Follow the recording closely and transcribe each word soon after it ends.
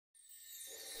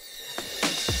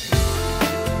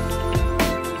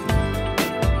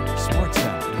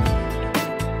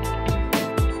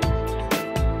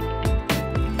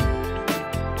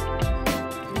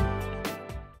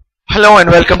Hello and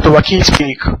welcome to Vakil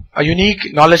Speak, a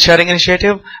unique knowledge sharing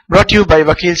initiative brought to you by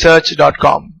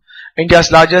Vakilsearch.com,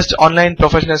 India's largest online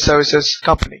professional services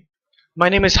company. My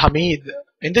name is Hamid.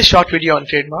 In this short video on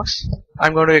trademarks,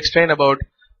 I'm going to explain about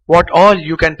what all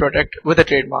you can protect with a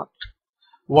trademark.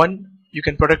 1. You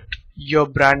can protect your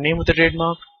brand name with a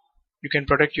trademark. You can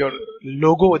protect your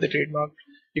logo with a trademark.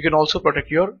 You can also protect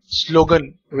your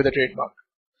slogan with a trademark.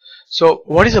 So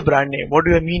what is a brand name? What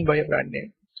do I mean by a brand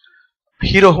name?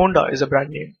 Hero Honda is a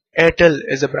brand name, Airtel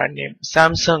is a brand name,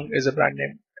 Samsung is a brand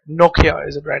name, Nokia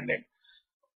is a brand name.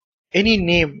 Any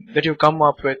name that you come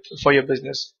up with for your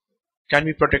business can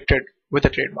be protected with a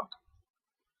trademark.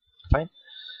 Fine.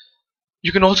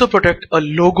 You can also protect a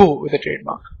logo with a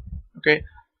trademark. Okay.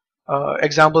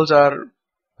 Examples are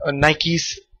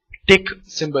Nike's tick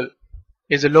symbol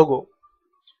is a logo.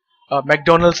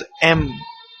 McDonald's M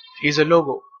is a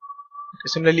logo. Okay.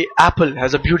 Similarly, Apple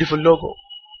has a beautiful logo.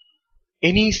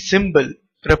 Any symbol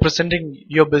representing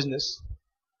your business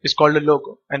is called a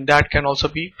logo, and that can also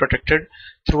be protected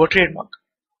through a trademark.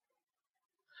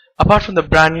 Apart from the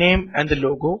brand name and the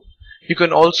logo, you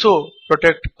can also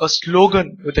protect a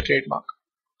slogan with a trademark.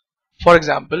 For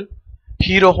example,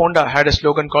 Hero Honda had a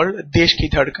slogan called Desh Ki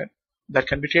Dhadkan, that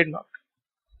can be trademarked.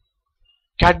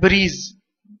 Cadbury's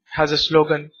has a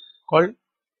slogan called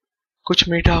Kuch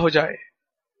Meetha Ho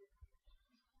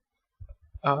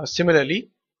Jaye.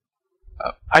 Similarly,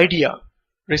 Idea.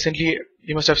 Recently,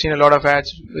 you must have seen a lot of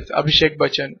ads with Abhishek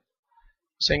Bachchan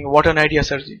saying, "What an idea,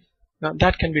 Sarji." Now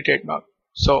that can be trademarked.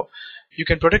 So you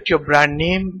can protect your brand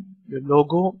name, your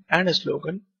logo, and a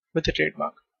slogan with a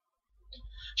trademark.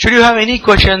 Should you have any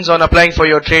questions on applying for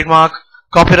your trademark,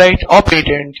 copyright, or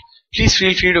patent, please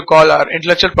feel free to call our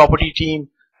intellectual property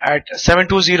team at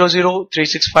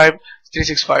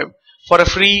 7200-365-365 for a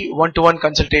free one-to-one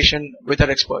consultation with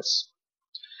our experts.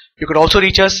 You could also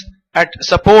reach us at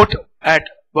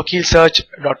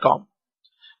support@vakilsearch.com.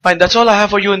 Fine, that's all I have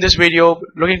for you in this video.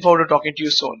 Looking forward to talking to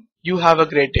you soon. You have a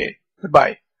great day.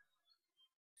 Goodbye.